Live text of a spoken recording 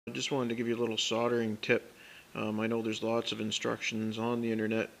Just wanted to give you a little soldering tip. I know there's lots of instructions on the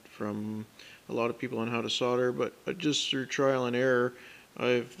internet from a lot of people on how to solder, but just through trial and error,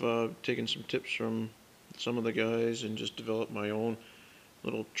 I've taken some tips from some of the guys and just developed my own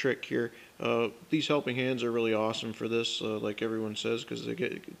little trick here. These helping hands are really awesome for this, like everyone says, because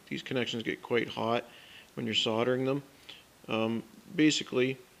these connections get quite hot when you're soldering them.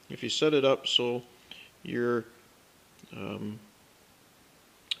 Basically, if you set it up so your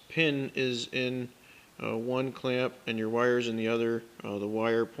pin is in one clamp and your wire's in the other, the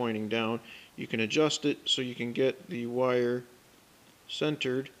wire pointing down, you can adjust it so you can get the wire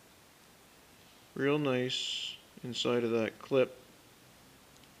centered real nice inside of that clip.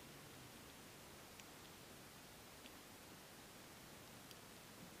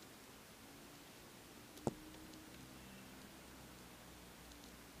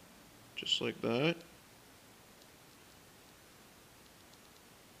 Just like that.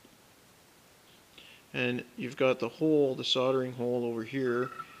 And you've got the hole, the soldering hole over here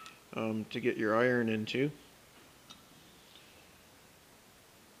to get your iron into.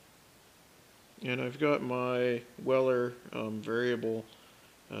 And I've got my Weller variable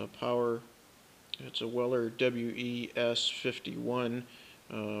power. It's a Weller WES51,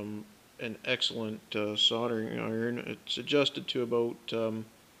 an excellent soldering iron. It's adjusted to about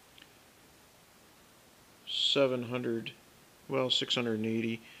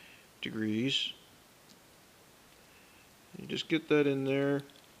 680 degrees. You just get that in there,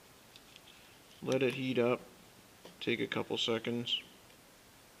 let it heat up, take a couple seconds.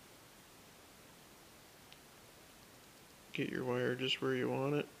 Get your wire just where you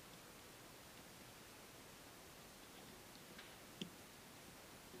want it.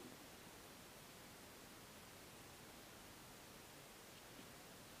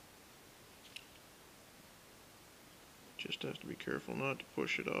 Just have to be careful not to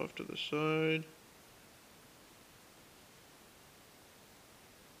push it off to the side.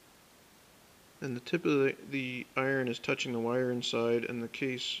 And the tip of the iron is touching the wire inside and the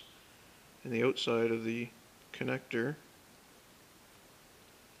case and the outside of the connector.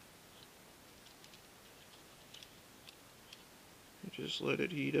 You just let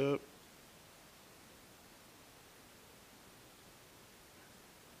it heat up.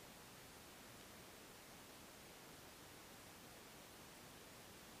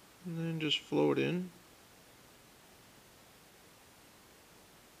 And then just float in.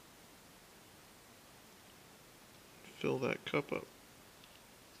 Fill that cup up.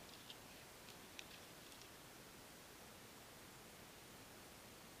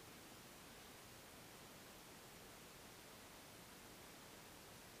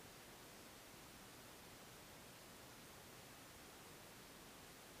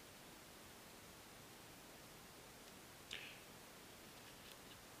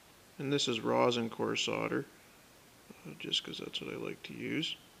 And this is rosin core solder, just because that's what I like to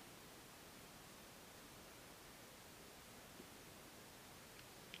use.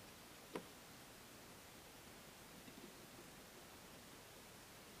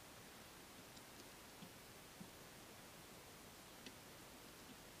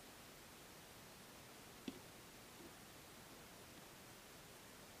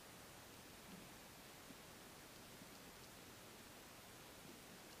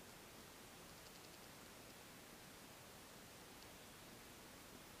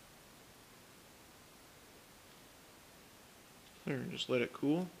 There, just let it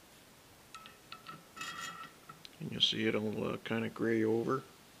cool. And you'll see it'll kind of gray over.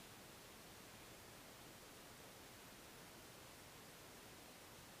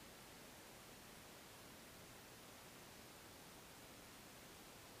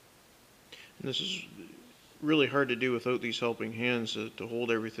 And this is really hard to do without these helping hands to hold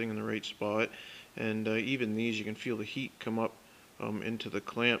everything in the right spot. And even these, you can feel the heat come up into the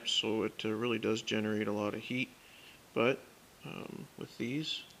clamps, so it really does generate a lot of heat. But with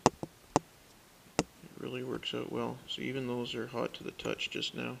these, it really works out well. So even those are hot to the touch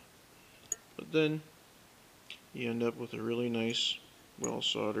just now. But then you end up with a really nice, well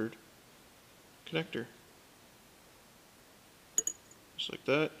soldered connector. Just like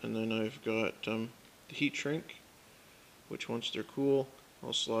that. And then I've got the heat shrink, which once they're cool,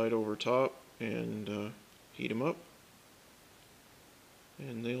 I'll slide over top and heat them up.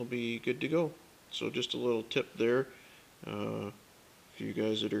 And they'll be good to go. So just a little tip there. For you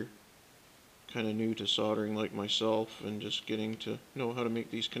guys that are kind of new to soldering like myself and just getting to know how to make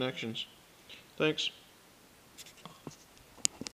these connections. Thanks.